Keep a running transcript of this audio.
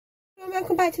and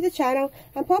welcome back to the channel.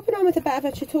 I'm popping on with a bit of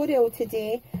a tutorial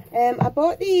today. I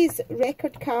bought these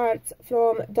record cards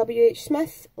from WH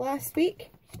Smith last week,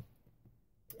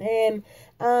 and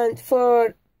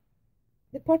for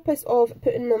the purpose of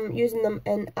using them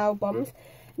in albums.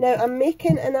 Now I'm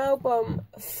making an album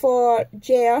for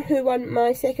Jer, who won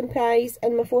my second prize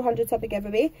in my 400 subby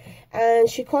giveaway, and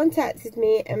she contacted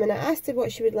me, and when I asked her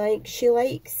what she would like, she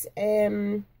likes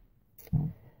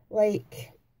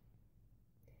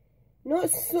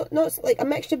not like a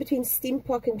mixture between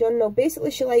steampunk and journal. Basically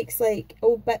she likes like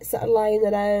old bits that are lying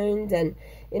around, and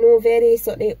you know, very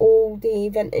sort of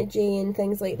oldie, vintagey and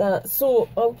things like that. So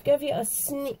I'll give you a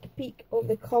sneak peek of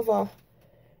the cover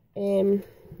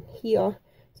here.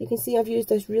 So you can see I've used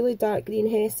this really dark green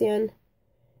Hessian,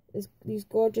 these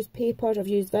gorgeous papers. I've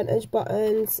used vintage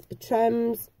buttons,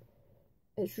 trims.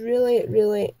 It's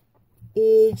really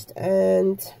aged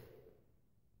and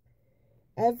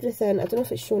everything. I don't know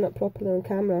if it's showing up properly on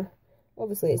camera.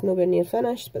 Obviously it's nowhere near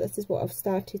finished, but this is what I've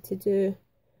started to do.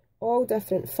 All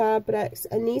different fabrics,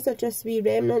 and these are just wee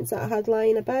remnants that I had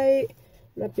lying about,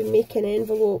 and I've been making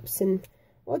envelopes and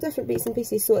all different bits and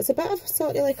pieces. So it's a bit of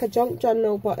sort of like a junk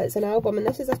journal, but it's an album, and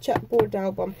this is a chipboard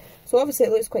album. So obviously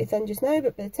it looks quite thin just now,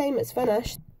 but by the time it's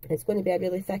finished it's going to be a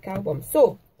really thick album.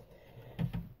 So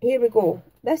here we go.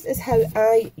 This is how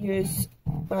I use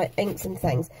my inks and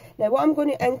things. Now what I'm going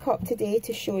to ink up today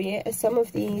to show you is some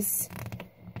of these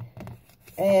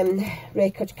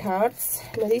record cards.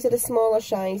 Now these are the smaller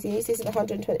sizes. These are the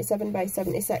 127 by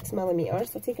 76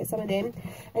 millimeters. So I'll take out some of them.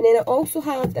 And then I also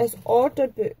have this order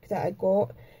book that I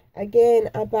got. Again,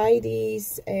 I buy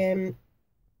these to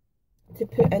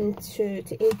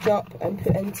age up and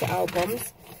put into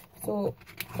albums. So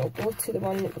I'll go to the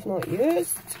one that we've not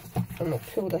used, and I'll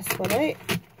pull this one out.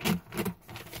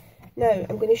 Now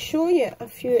I'm going to show you a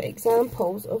few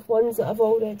examples of ones that I've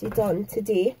already done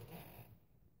today.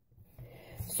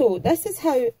 So this is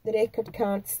how the record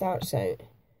card starts out,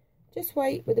 just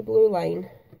white with a blue line,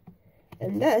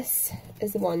 and this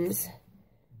is the ones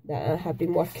that I have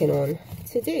been working on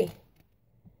today.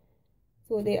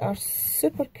 So they are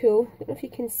super cool. I don't know if you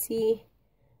can see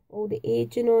all the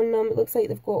aging on them. It looks like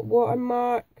they've got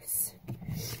watermarks.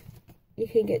 You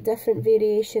can get different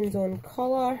variations on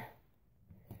colour.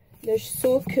 They're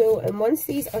so cool, and once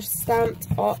these are stamped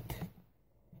up,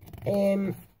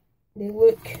 they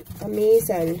look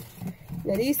amazing.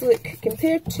 Now these look,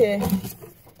 compared to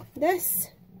this,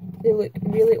 they look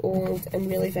really old and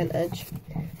really vintage.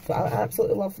 So I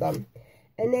absolutely love them.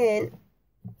 And then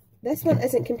this one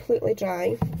isn't completely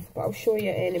dry, but I'll show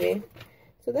you anyway.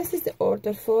 So this is the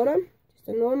order form, just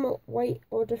a normal white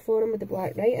order form with the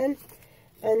black writing.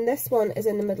 And this one is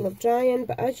in the middle of drying,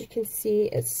 but as you can see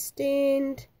it's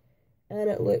stained and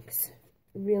it looks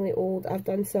really old. I've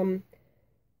done some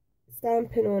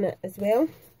stamping on it as well.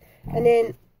 And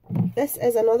then this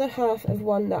is another half of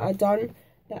one that I've done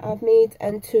that I've made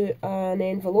into an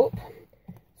envelope.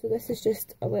 So this is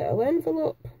just a little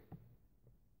envelope,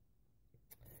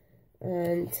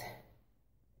 and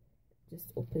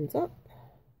just opens up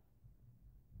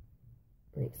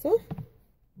like so.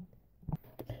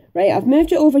 Right, I've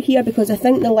moved it over here because I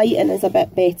think the lighting is a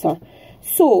bit better.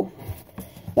 So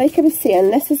like I was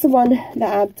saying, this is the one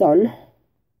that I've done.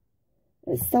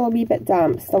 It's still a wee bit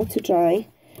damp, still to dry.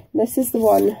 This is the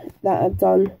one that I've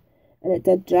done, and it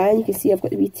did dry, and you can see I've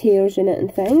got the wee tears in it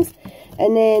and things.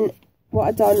 And then what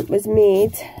I done was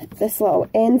made this little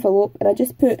envelope, and I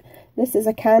just put, this is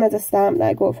a Canada stamp that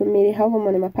I got from Mary Hill in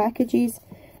one of my packages,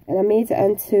 and I made it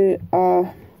into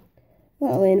a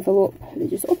little envelope that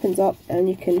just opens up, and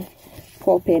you can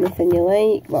pop anything you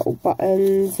like, little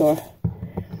buttons or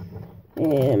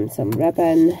some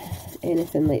ribbon,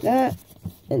 anything like that,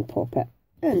 and pop it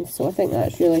in. So I think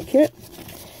that's really cute.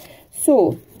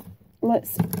 So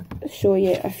let's show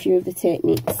you a few of the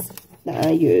techniques that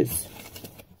I use.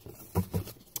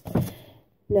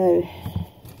 Now,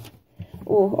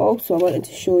 oh, also I wanted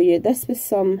to show you, this was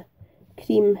some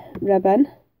cream ribbon,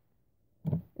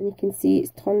 and you can see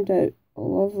it's turned out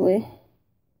lovely.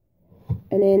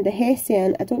 And then the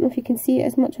Hessian, I don't know if you can see it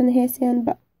as much on the Hessian,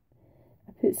 but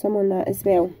I put some on that as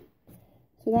well.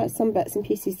 So that's some bits and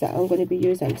pieces that I'm going to be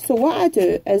using. So what I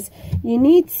do is, you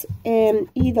need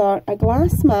either a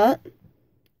glass mat,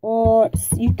 or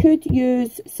you could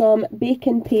use some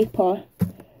baking paper,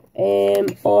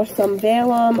 or some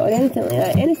vellum or anything like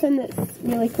that. Anything that's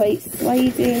really quite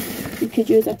slidey. You could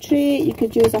use a tray, you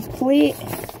could use a plate,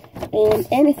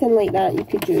 anything like that you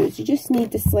could use. You just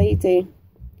need the slidey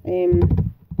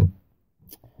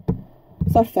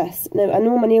surface. Now I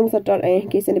know my nails are dirty, in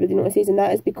case anybody notices, and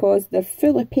that is because they're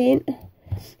full of paint,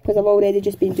 because I've already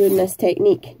just been doing this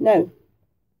technique. Now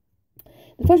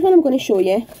The first one I'm going to show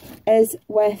you is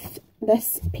with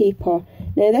this paper.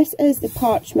 Now this is the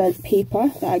parchment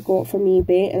paper that I got from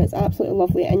eBay, and it's absolutely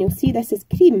lovely, and you'll see this is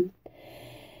cream.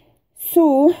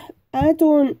 So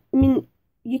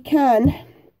you can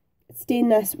stain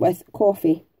this with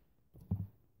coffee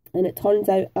and it turns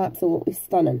out absolutely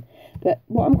stunning. But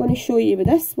what I'm going to show you with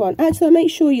this one, actually I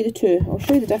might show you the two, I'll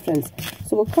show you the difference.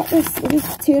 So we'll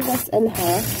just tear this in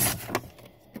half.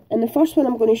 And the first one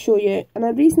I'm going to show you, and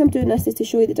the reason I'm doing this is to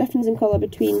show you the difference in colour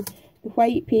between the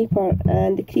white paper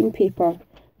and the cream paper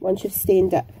once you've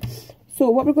stained it. So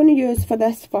what we're going to use for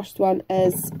this first one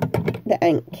is the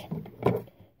ink.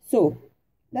 So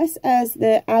this is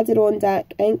the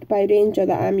Adirondack ink by Ranger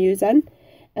that I'm using,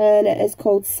 and it is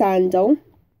called Sandal.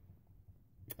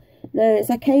 Now it's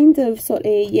a kind of sort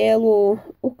of yellow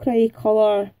ochre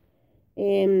colour,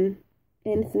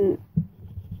 anything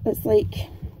that's like,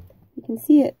 you can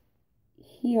see it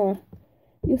here,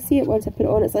 you'll see it once I put it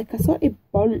on, it's like a sort of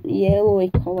burnt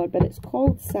yellowy colour, but it's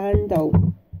called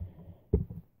Sandal.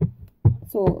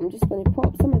 So I'm just going to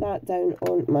pop some of that down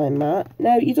on my mat.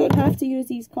 Now you don't have to use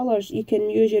these colours, you can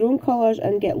use your own colours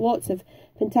and get lots of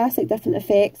fantastic different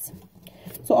effects.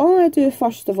 So all I do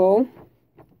first of all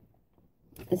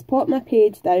is pop my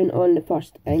page down on the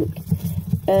first ink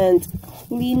and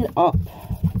clean up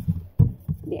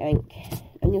the ink,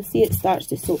 and you'll see it starts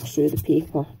to soak through the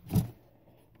paper,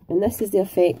 and this is the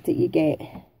effect that you get,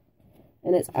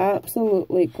 and it's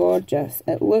absolutely gorgeous.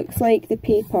 It looks like the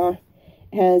paper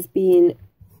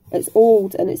it's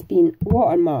old and it's been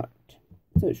watermarked,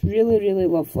 so it's really, really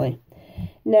lovely.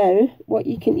 Now what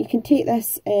you can take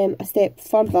this a step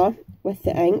further with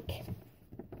the ink.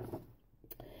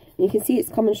 You can see it's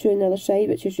coming through on the other side,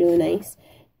 which is really nice.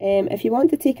 If you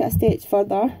want to take it a step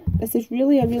further, this is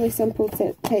really a really simple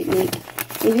technique.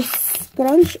 You just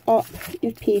scrunch up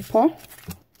your paper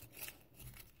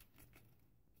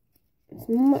as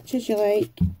much as you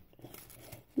like.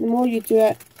 The more you do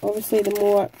it, obviously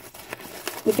the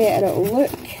better it will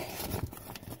look.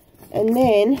 And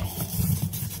then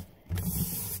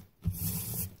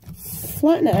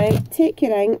flatten it out, take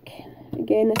your ink,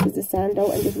 again this is the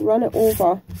Sandal, and just run it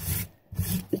over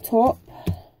the top,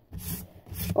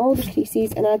 all the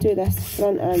creases, and I do this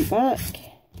front and back.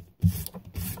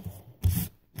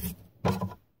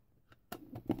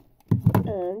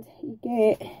 And you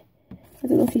get, I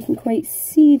don't know if you can quite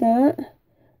see that,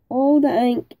 all the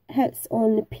ink hits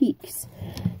on the peaks.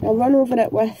 I'll run over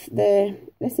it with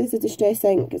this is a distress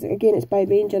ink, because again it's by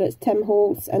Ranger, it's Tim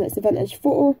Holtz, and it's a vintage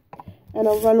photo, and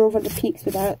I'll run over the peaks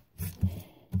with that.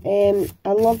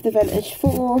 I love the vintage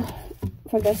photo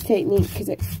for this technique because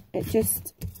it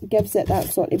just gives it that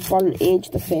sort of burnt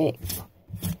aged effect.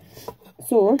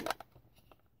 So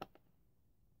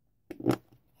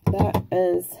that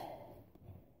is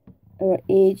our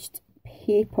aged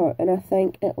paper, and I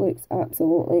think it looks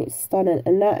absolutely stunning,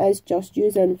 and that is just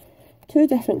using two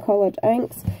different coloured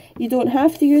inks. You don't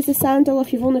have to use the Sandal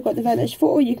if you've only got the vintage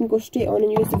photo, you can go straight on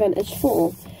and use the vintage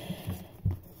photo.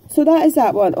 So that is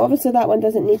that one. Obviously that one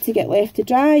doesn't need to get left to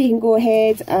dry. You can go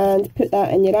ahead and put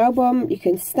that in your album, you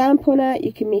can stamp on it,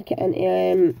 you can make it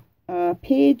into a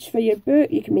page for your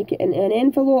book, you can make it into an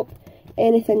envelope,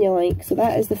 anything you like. So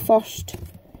that is the first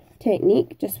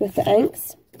technique, just with the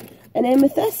inks. And then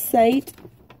with this side,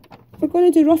 we're going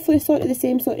to do roughly sort of the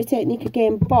same sort of technique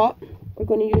again, but we're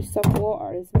going to use some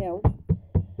water as well.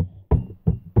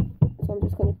 So I'm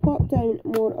just going to pop down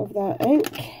more of that ink.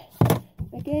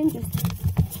 Again, just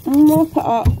mop it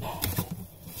up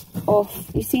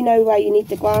off. You see now why you need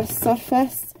the glass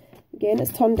surface. Again,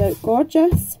 it's turned out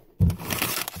gorgeous.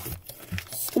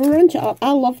 Scrunch it up.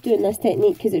 I love doing this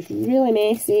technique because it's really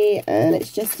messy and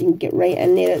it's just, you can get right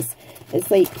in there.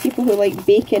 It's like people who like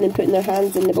baking and putting their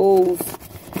hands in the bowls.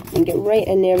 You can get right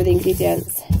in there with the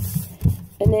ingredients.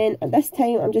 And then at this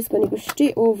time I'm just going to go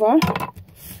straight over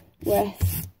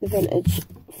with the vintage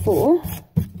photo.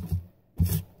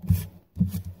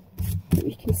 So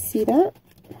you can see that.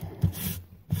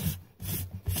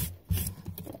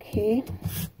 Okay.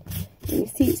 And you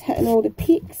see it's hitting all the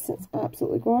peaks. It's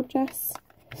absolutely gorgeous.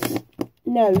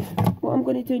 Now, what I'm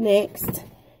going to do next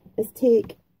is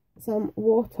take some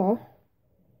water.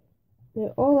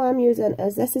 Now all I'm using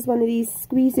is, this is one of these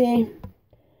squeezy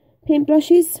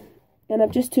paintbrushes, and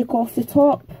I've just took off the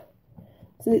top,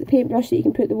 so the paintbrush that you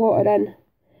can put the water in,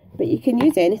 but you can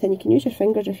use anything, you can use your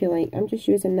fingers if you like. I'm just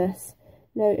using this.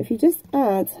 Now if you just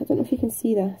add, I don't know if you can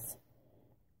see this,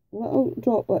 little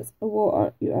droplets of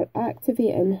water, you are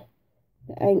activating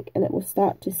the ink and it will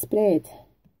start to spread.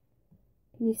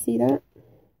 Can you see that?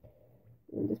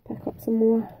 I'll just pick up some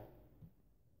more.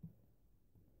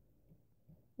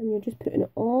 And you're just putting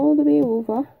it all the way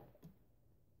over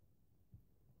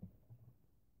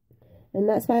And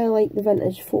that's why I like the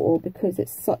vintage photo, because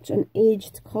it's such an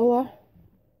aged colour.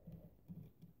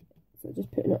 So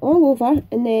just putting it all over,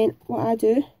 and then what I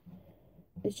do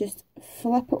is just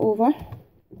flip it over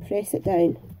and press it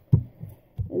down.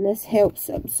 And this helps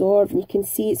absorb, and you can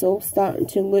see it's all starting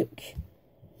to look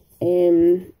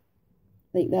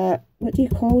like that. What do you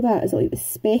call that? Is it like the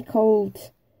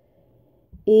speckled,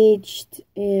 aged,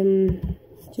 do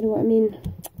you know what I mean?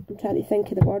 I'm trying to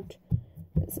think of the word.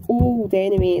 It's old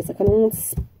anyway, it's like an old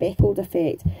speckled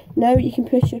effect. Now you can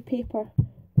push your paper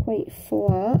quite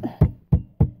flat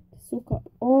to soak up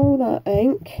all that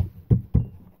ink.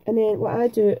 And then what I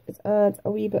do is add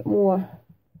a wee bit more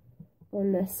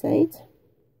on this side.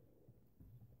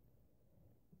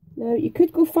 Now you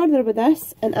could go further with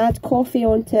this and add coffee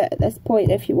onto it at this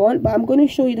point if you want, but I'm going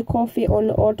to show you the coffee on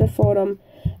the order form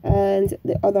and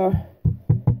the other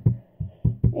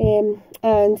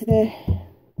and the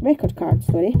record card,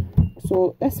 sorry.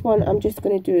 So this one I'm just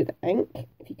going to do the ink.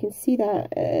 If you can see that,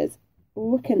 it is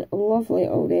looking lovely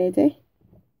already.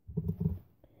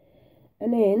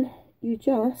 And then you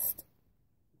just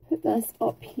put this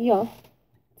up here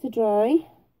to dry.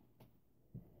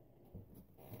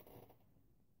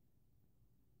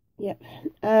 Yep,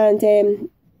 and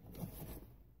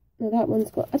well, that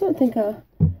one's got, I don't think do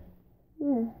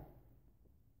I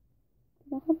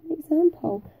have an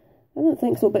example? I don't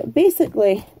think so, but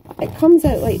basically it comes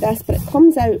out like this, but it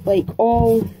comes out like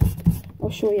all, I'll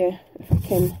show you if I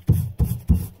can.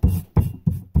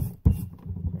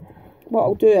 What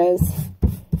I'll do is,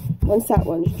 once that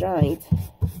one's dried,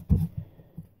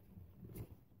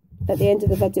 at the end of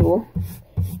the video,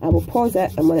 I will pause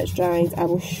it, and when it's dried, I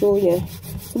will show you.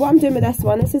 So what I'm doing with this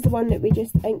one, this is the one that we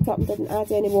just inked up and didn't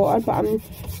add any water, but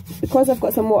because I've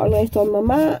got some water left on my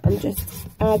mat, I'm just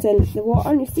adding the water,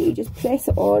 and you see, you just press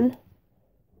it on,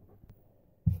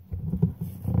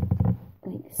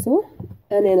 like so,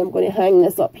 and then I'm going to hang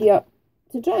this up here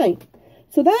to dry.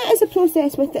 So that is the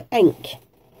process with the ink.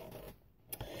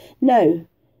 Now,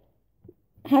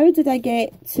 how did I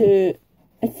get to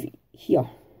here?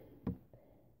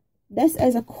 This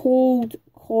is a cold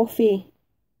coffee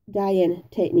dyeing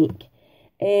technique.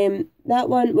 That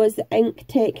one was the ink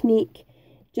technique,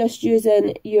 just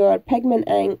using your pigment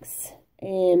inks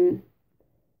and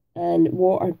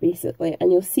water basically,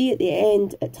 and you'll see at the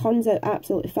end it turns out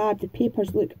absolutely fab. The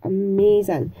papers look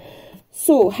amazing.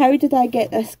 So how did I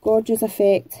get this gorgeous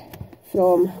effect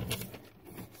from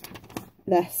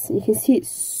this? You can see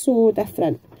it's so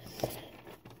different.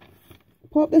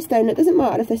 Pop this down. It doesn't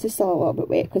matter if this is still a little bit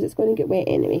wet, because it's going to get wet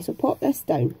anyway, so pop this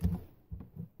down.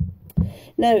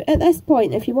 Now at this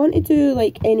point, if you want to do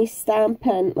like any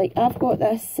stamping, like I've got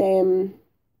this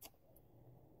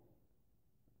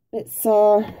it's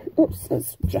oops,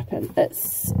 it's dripping.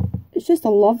 It's just a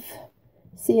love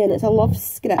saying, it's a love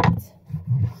script.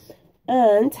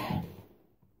 And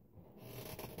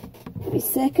wait a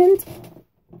second,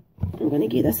 I'm going to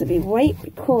give this a bit white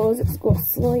because it's got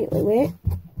slightly wet.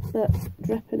 That's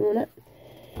dripping on it.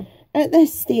 At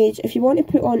this stage, if you want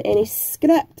to put on any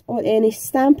script or any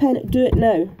stamping, do it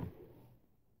now.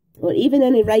 Or even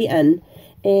any writing,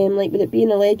 like with it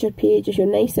being a ledger page, if you're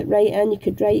nice at writing, you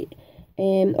could write,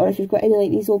 or if you've got any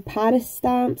like these old Paris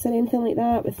stamps or anything like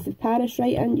that with the Paris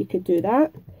writing, you could do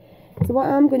that. So what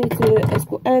I'm going to do is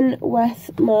go in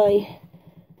with my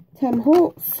Tim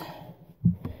Holtz.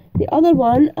 The other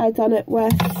one, I done it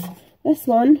with this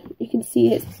one. You can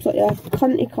see it's sort of a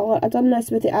currenty colour. I done this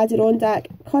with the Adirondack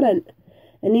Current,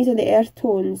 and these are the earth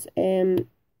tones,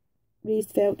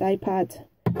 raised felt dye pad.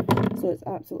 So it's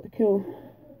absolutely cool.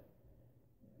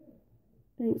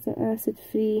 Inks are acid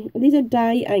free. Oh, these are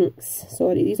dye inks.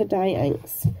 Sorry, these are dye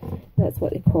inks. That's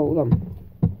what they call them.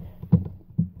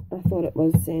 I thought it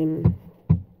was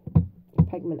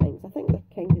pigment inks. I think they're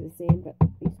kind of the same, but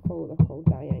they're called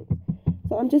dye inks.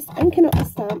 So I'm just inking up a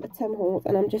stamp of Tim Holtz,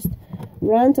 and I'm just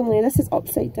randomly, this is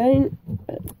upside down,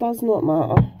 it does not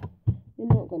matter. You're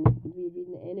not going to be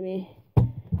reading it anyway.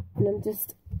 And I'm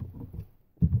just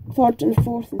third and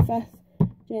fourth and fifth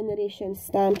generation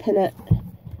stamping it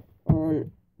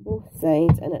on both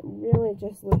sides, and it really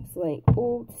just looks like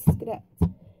old script.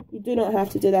 You do not have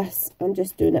to do this, I'm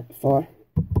just doing it for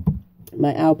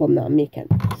my album that I'm making.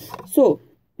 So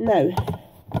now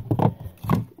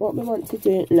what we want to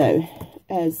do now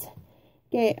is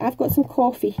I've got some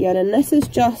coffee here, and this is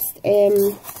just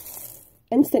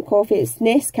instant coffee. It's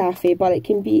Nescafe, but it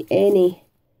can be any.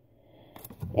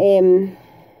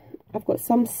 I've got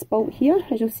some spilt here,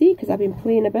 as you'll see, because I've been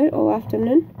playing about all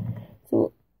afternoon.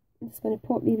 So I'm just going to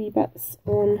pop the wee bits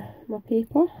on my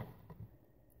paper.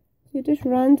 So you're just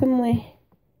randomly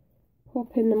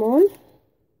popping them on.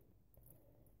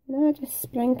 And I just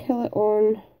sprinkle it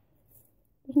on.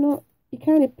 There's not, you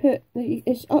can't put,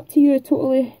 it's up to you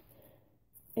totally.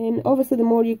 Obviously the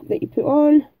more that you put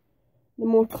on, the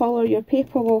more colour your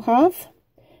paper will have.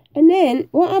 And then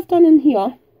what I've done in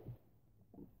here,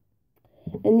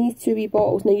 in these two wee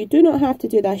bottles, now you do not have to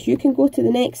do this, you can go to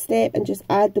the next step and just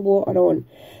add the water on.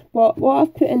 But what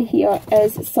I've put in here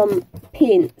is some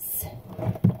paints.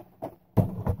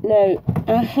 Now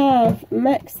I have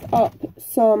mixed up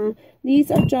some,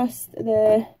 these are just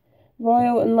the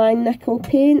Royal and Lime Nickel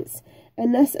paints,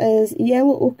 and this is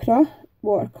yellow ochre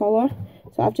watercolour.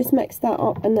 So I've just mixed that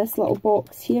up in this little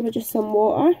box here with just some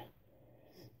water.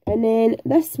 And then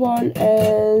this one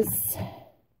is,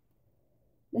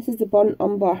 this is the burnt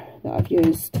umber that I've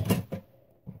used.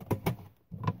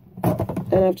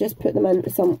 And I've just put them into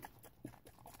some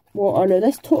water. Now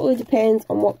this totally depends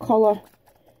on what colour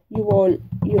you want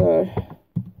your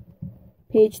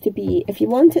page to be. If you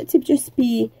want it to just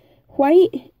be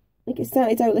white, like it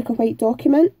started out like a white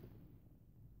document,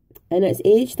 and it's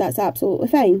aged, that's absolutely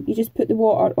fine. You just put the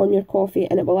water on your coffee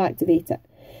and it will activate it.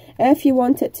 If you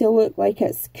want it to look like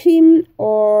it's cream,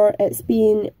 or it's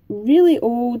been really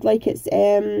old, like it's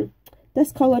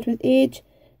discoloured with age,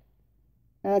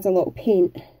 add a little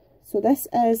paint. So this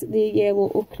is the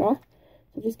yellow ochre.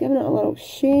 So just giving it a little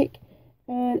shake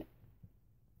and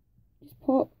just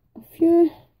pop a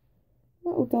few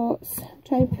little dots.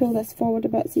 Try and pull this forward a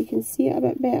bit so you can see it a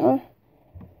bit better.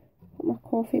 Put my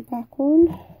coffee back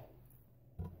on.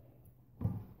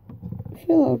 A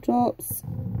few little drops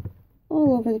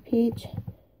all over the page.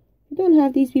 If you don't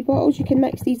have these wee bottles, you can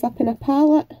mix these up in a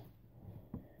palette.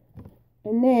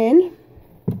 And then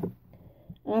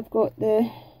I've got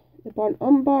the burnt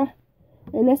umber,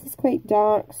 and this is quite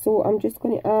dark, so I'm just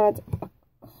going to add a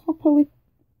couple of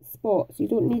spots. You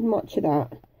don't need much of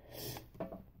that.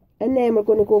 And then we're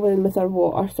going to go in with our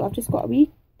water. So I've just got a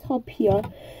wee tub here.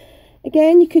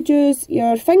 Again, you could use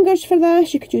your fingers for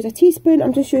this, you could use a teaspoon.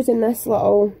 I'm just using this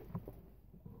little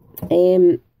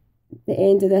the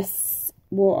end of this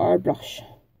water brush,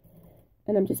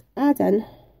 and I'm just adding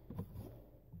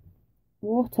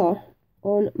water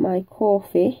on my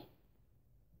coffee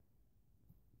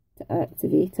to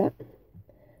activate it.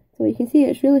 So you can see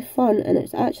it's really fun, and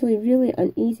it's actually really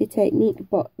an easy technique,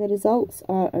 but the results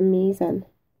are amazing.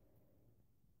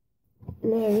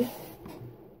 Now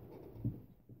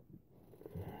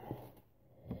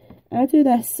I do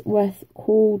this with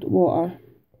cold water.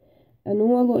 I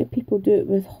know a lot of people do it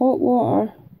with hot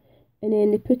water and then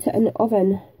they put it in the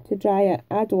oven to dry it.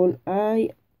 I don't. I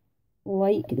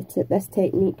like this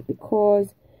technique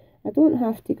because I don't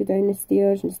have to go down the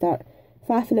stairs and start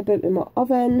faffing about with my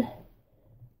oven.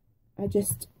 I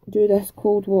just do this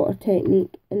cold water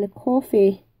technique, and the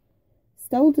coffee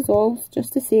still dissolves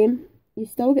just the same. You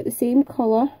still get the same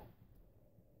colour,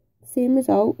 same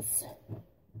results.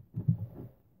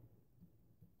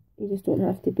 You just don't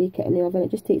have to bake it in the oven.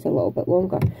 It just takes a little bit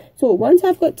longer. So once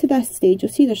I've got to this stage,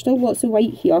 you'll see there's still lots of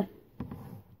white here.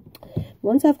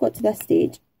 Once I've got to this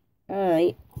stage,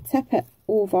 I tip it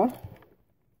over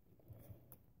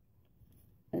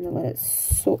and I let it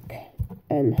soak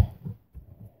in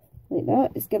like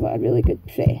that. Just give it a really good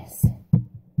press.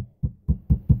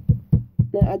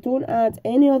 Now I don't add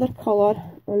any other colour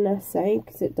on this side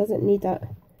because it doesn't need it.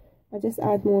 I just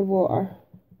add more water.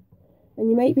 And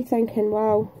you might be thinking,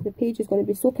 wow, the page is going to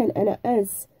be soaking, and it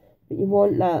is, but you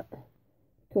want that,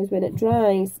 because when it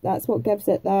dries, that's what gives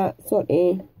it that sort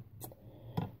of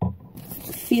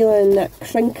feeling, that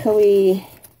crinkly,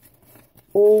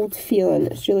 old feeling.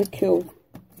 It's really cool.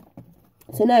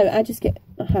 So now I just get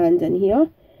a hand in here,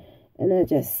 and I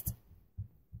just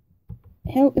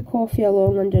help the coffee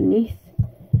along underneath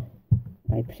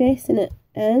by pressing it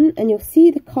in, and you'll see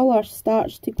the colour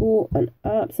starts to go an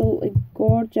absolutely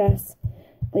gorgeous,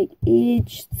 like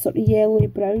aged sort of yellowy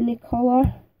browny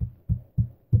colour,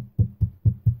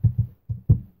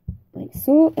 like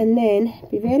so. And then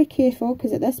be very careful,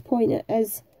 because at this point it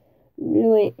is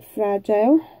really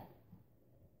fragile,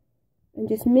 and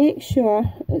just make sure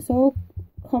it's all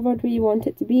covered where you want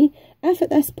it to be. If at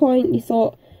this point you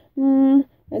thought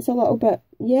it's a little bit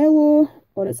yellow,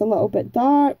 or it's a little bit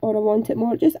dark, or I want it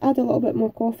more, just add a little bit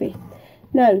more coffee.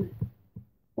 Now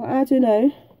what I do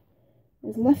now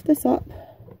is lift this up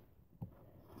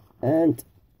and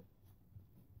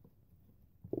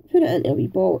put it into a wee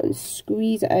ball and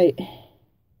squeeze it out.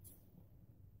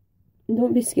 And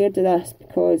don't be scared of this,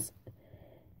 because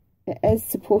it is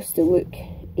supposed to look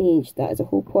aged. That is the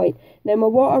whole point. Now my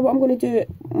water, what I'm going to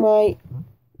do, my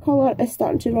colour is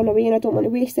starting to run away and I don't want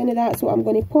to waste any of that, so I'm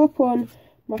going to pop on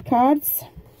my cards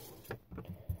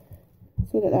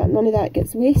so that none of that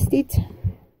gets wasted.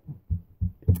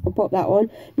 I'll pop that on.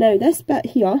 Now this bit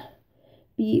here,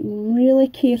 be really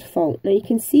careful. Now you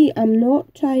can see I'm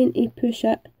not trying to push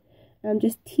it, I'm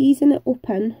just teasing it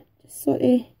open, just sort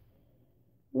of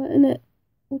letting it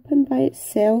open by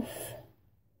itself,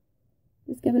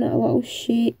 just giving it a little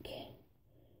shake,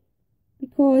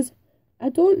 because I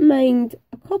don't mind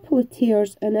a couple of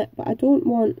tears in it, but I don't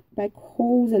want big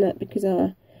holes in it, because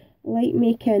I like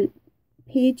making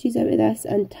pages out of this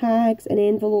and tags and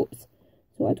envelopes,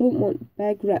 so I don't want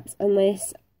big rips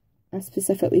unless I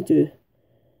specifically do.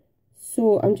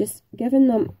 So I'm just giving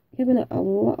it a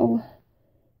little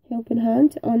helping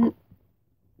hand to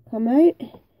come out,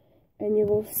 and you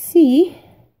will see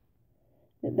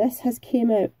that this has came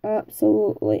out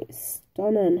absolutely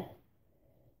stunning.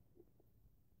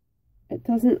 It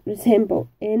doesn't resemble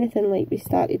anything like we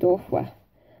started off with.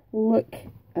 Look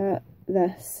at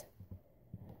this.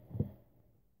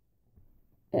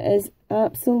 It is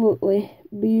absolutely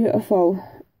beautiful.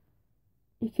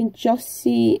 You can just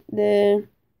see the,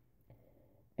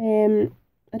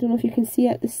 I don't know if you can see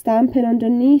it, the stamping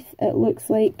underneath. It looks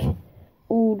like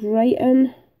old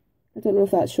writing. I don't know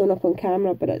if that's showing up on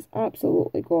camera, but it's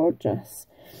absolutely gorgeous.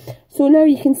 So now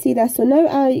you can see this. So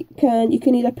now you can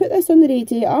either put this on the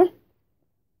radiator,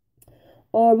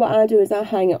 or what I do is I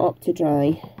hang it up to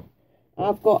dry.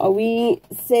 I've got a wee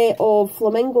set of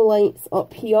flamingo lights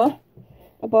up here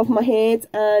above my head,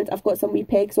 and I've got some wee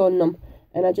pegs on them,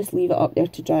 and I just leave it up there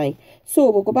to dry. So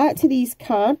we'll go back to these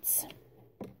cards,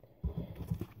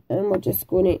 and we're just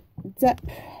going to dip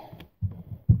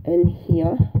in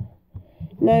here.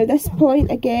 Now this point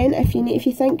again, if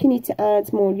you think you need to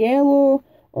add more yellow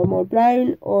or more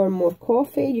brown or more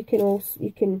coffee, you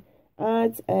can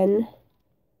add in.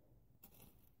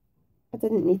 I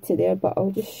didn't need to there, but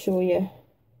I'll just show you.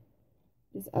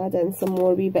 Just add in some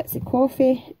more wee bits of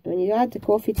coffee. When you add the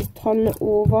coffee, just turn it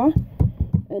over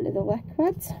into the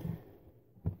liquid,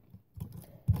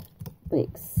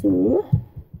 like so.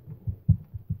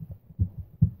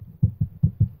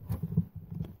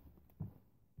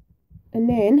 And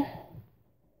then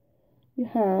you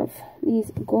have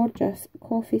these gorgeous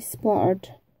coffee splattered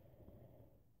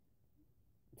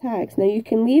tags. Now you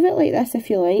can leave it like this if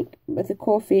you like, with the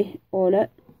coffee on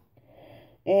it.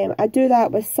 I do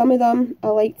that with some of them. I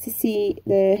like to see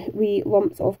the wee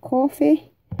lumps of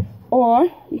coffee. Or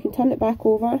you can turn it back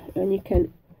over and you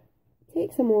can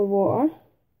take some more water,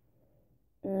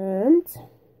 and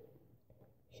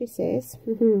she says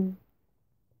you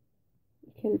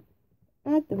can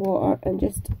add the water, and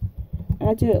just,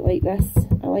 I do it like this.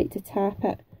 I like to tap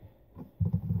it.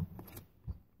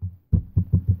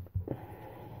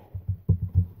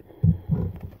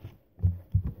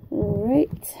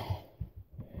 Alright,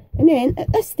 and then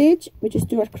at this stage we just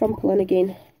do our crumpling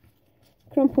again.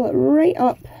 Crumple it right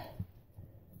up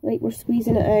like we're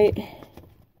squeezing it out,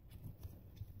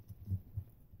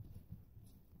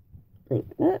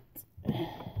 like that.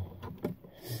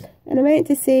 And I meant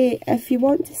to say, if you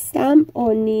want to stamp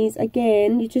on these,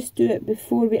 again, you just do it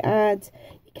before we add.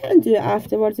 You can do it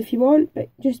afterwards if you want, but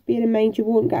just bear in mind you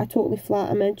won't get a totally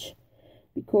flat image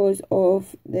because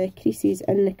of the creases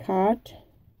in the card.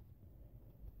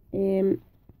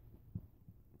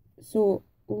 So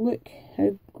look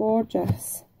how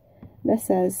gorgeous this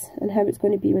is and how it's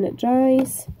going to be when it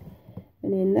dries.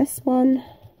 And then this one,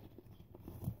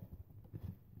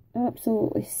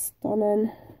 absolutely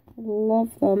stunning.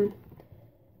 Love them.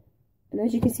 And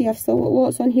as you can see, I've still got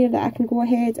lots on here that I can go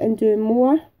ahead and do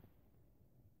more.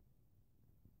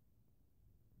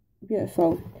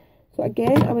 Beautiful. So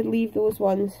again, I would leave those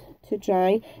ones to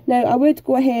dry. Now I would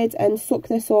go ahead and soak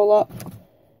this all up.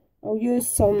 I'll use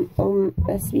some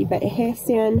this wee bit of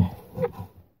Hessian.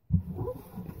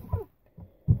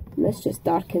 And this just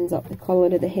darkens up the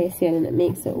colour of the Hessian and it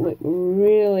makes it look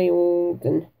really old.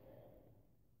 And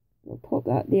I'll pop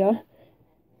that there.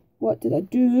 What did I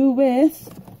do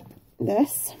with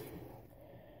this?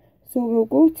 So we'll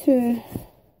go to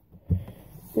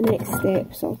the next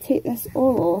step. So I'll take this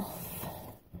all off.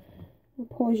 I'll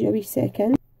pause you a wee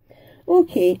second.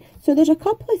 Okay, so there's a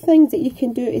couple of things that you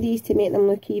can do to these to make them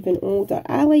look even older.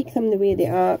 I like them the way they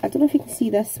are. I don't know if you can see,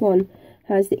 this one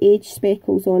has the age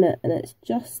speckles on it and it's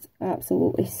just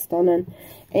absolutely stunning.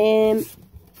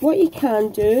 What you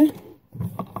can do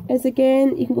is,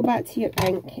 again, you can go back to your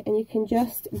ink and you can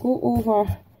just go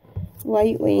over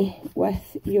lightly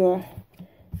with your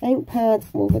ink pad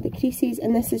over the creases,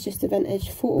 and this is just a vintage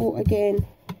photo again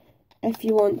if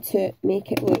you want to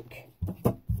make it look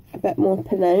a bit more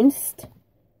pronounced.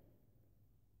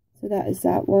 So that is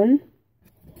that one.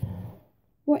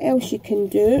 What else you can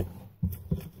do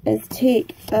is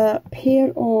take a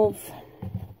pair of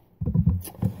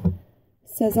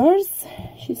scissors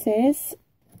she says,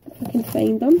 if I can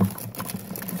find them.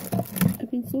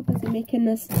 I've been so busy making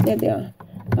this. There they are.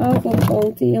 Album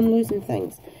all day, I'm losing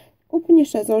things. Open your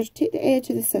scissors, take the edge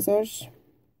of the scissors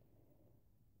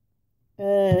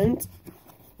and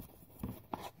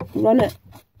run it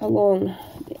along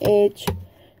the edge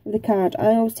of the card. I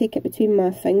always take it between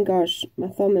my fingers, my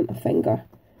thumb and my finger,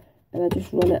 and I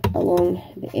just run it along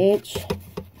the edge.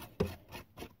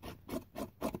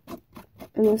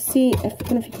 And you'll see, I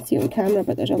don't know if you can see it on camera,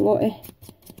 but there's a lot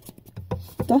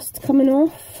of dust coming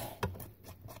off.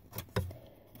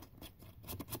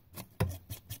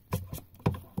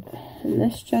 And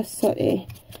this just sort of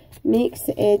makes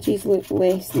the edges look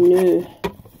less new.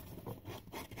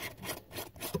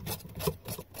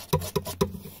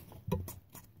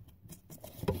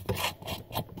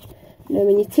 Now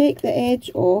when you take the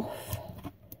edge off,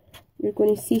 you're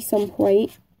going to see some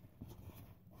white.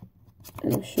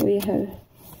 And I'll show you how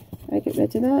I get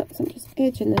rid of that. So I'm just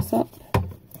edging this up.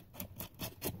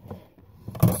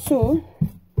 So,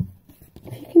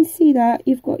 if you can see that,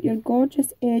 you've got your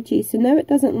gorgeous edges. So now it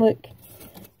doesn't look,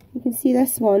 you can see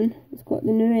this one, it's got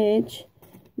the new edge,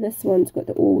 and this one's got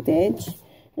the old edge.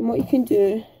 And what you can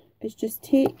do is just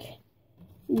take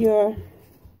your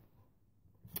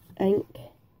ink,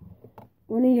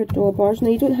 one of your daubers, now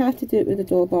you don't have to do it with a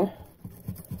dauber,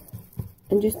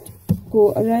 and just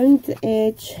go around the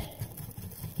edge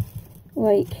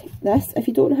like this. If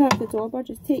you don't have the dauber,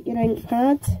 just take your ink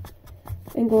pad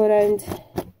and go around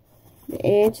the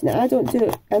edge. Now I don't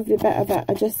do every bit of it,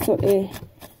 I just sort of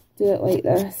do it like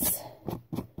this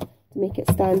to make it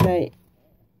stand out.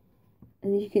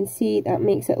 And you can see that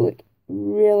makes it look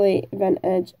really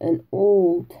vintage and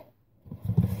old.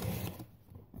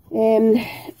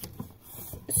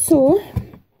 So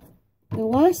the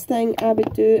last thing I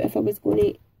would do if I was going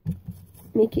to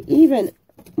make it even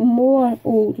more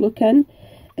old looking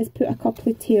is put a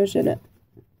couple of tears in it.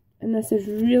 And this is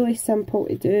really simple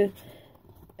to do,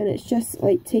 and it's just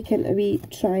like taking a wee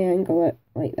triangle it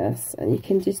like this, and you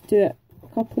can just do it a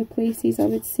couple of places, I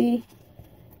would say,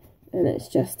 and it's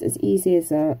just as easy as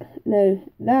that. Now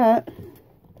that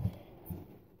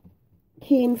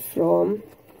came from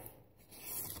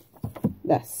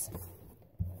this,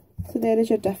 so there is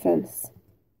your difference.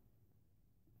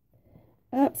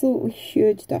 Absolutely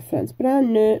huge difference.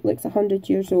 Brand new, it looks 100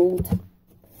 years old.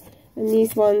 And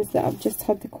these ones that I've just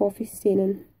had the coffee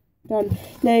staining done.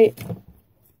 Now,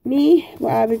 me,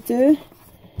 what I would do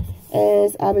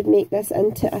is I would make this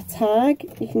into a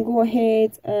tag. You can go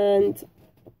ahead and,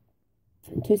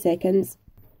 in 2 seconds.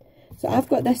 So I've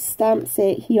got this stamp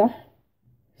set here,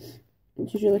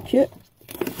 which is really cute.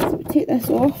 So I would take this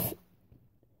off,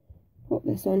 pop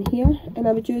this on here, and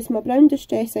I would use my brown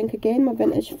distress ink again, my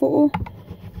vintage photo.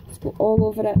 Just go all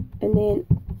over it, and then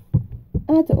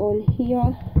add it on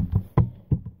here,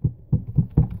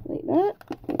 like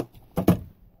that.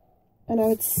 And I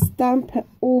would stamp it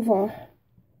over,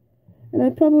 and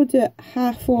I'd probably do it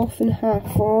half off and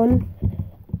half on.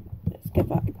 Let's give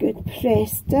that a good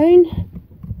press down,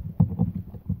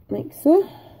 like so.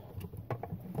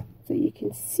 So you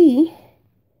can see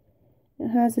it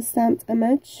has a stamped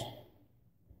image.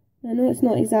 I know it's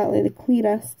not exactly the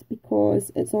clearest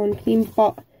because it's on cream,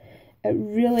 but it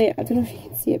really, I don't know if you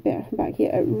can see it better from back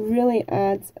here, it really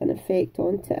adds an effect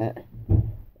onto it.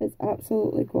 It's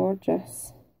absolutely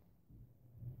gorgeous.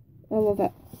 I love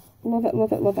it. Love it,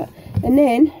 love it, love it. And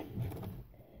then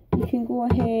you can go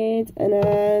ahead and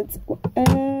add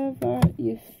whatever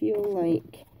you feel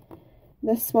like.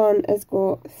 This one has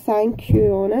got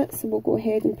Thankyou on it, so we'll go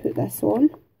ahead and put this on.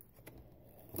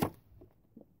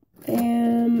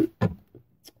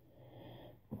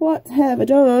 What have I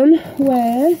done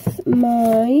with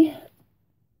my,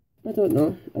 I don't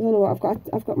know what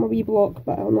I've got my wee block,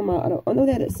 but it'll no matter. Oh no,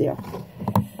 there it's there.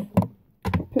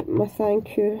 I'll put my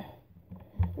Thankyou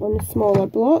on the smaller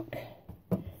block.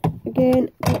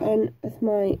 Again, go in with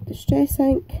my distress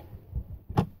ink,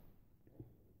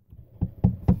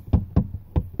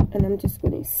 and I'm just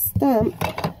going to stamp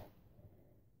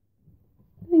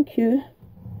Thankyou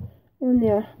on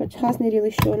there, which hasn't really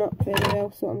shown up very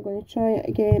well, so I'm going to try it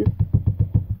again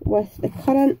with the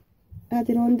currant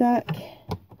added on deck.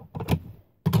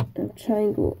 I'll try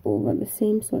and go over the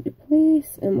same sort of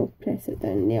place, and we'll press it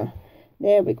down there.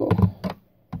 There we go.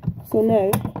 So now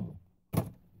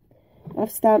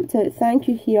I've stamped out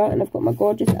Thankyou here, and I've got my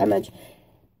gorgeous image,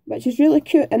 which is really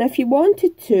cute. And if you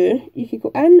wanted to, you could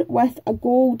go in with a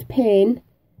gold pen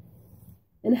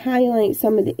and highlight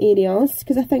some of the areas,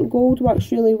 because I think gold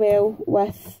works really well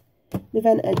with the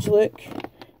vintage look.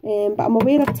 But I'm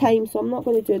aware of time, so I'm not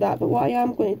going to do that. But what I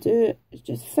am going to do is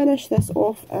just finish this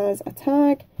off as a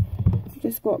tag. I've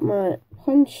just got my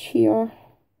punch here,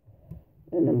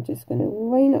 and I'm just going to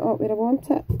line it up where I want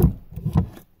it,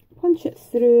 punch it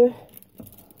through,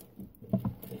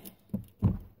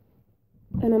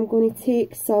 and I'm going to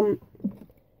take some,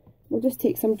 we'll just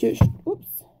take some jute,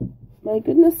 oops, my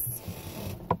goodness,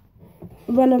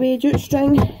 runaway jute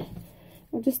string.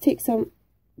 I'll just take some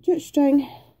jute string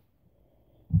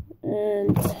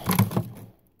and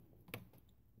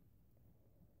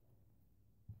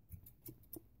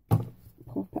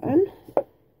pop it in.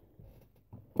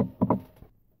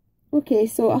 Okay,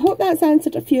 so I hope that's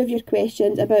answered a few of your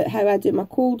questions about how I do my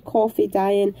cold coffee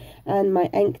dyeing and my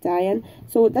ink dyeing.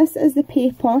 So this is the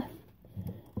paper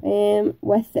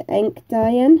with the ink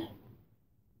dyeing.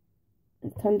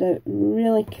 It turned out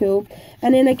really cool.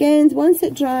 And then again, once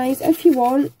it dries, if you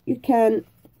want, you can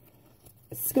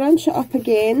scrunch it up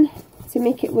again to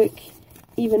make it look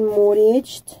even more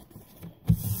aged,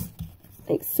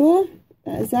 like so.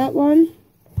 That is that one.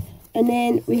 And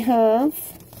then we have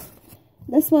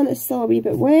this one is still a wee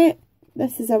bit wet.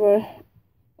 This is our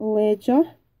ledger,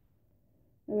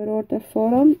 our order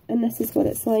form, and this is what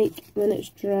it's like when it's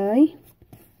dry.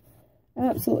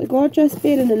 Absolutely gorgeous,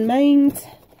 bearing in mind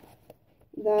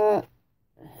that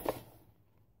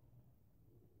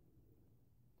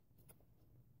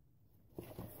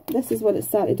this is what it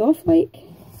started off like,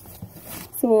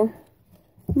 so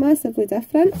massively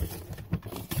different.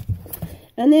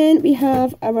 And then we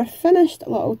have our finished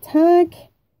little tag,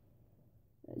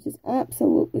 which is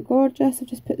absolutely gorgeous. I've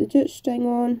just put the jute string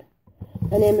on,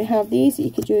 and then we have these that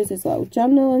you could use as little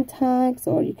journaling tags,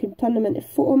 or you could turn them into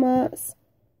photo mats.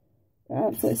 They're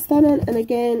absolutely stunning. And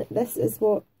again, this is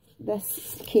what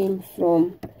this came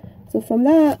from. So from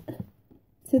that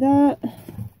to that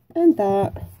and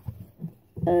that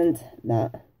and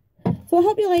that. So I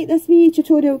hope you like this wee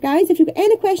tutorial, guys. If you've got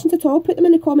any questions at all, put them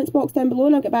in the comments box down below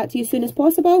and I'll get back to you as soon as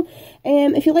possible.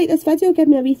 If you like this video, give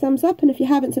me a wee thumbs up, and if you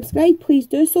haven't subscribed, please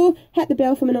do so. Hit the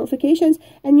bell for my notifications.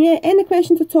 And yeah, any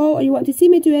questions at all, or you want to see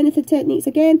me do any of the techniques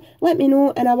again, let me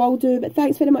know and I will do. But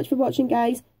thanks very much for watching,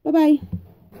 guys. Bye bye.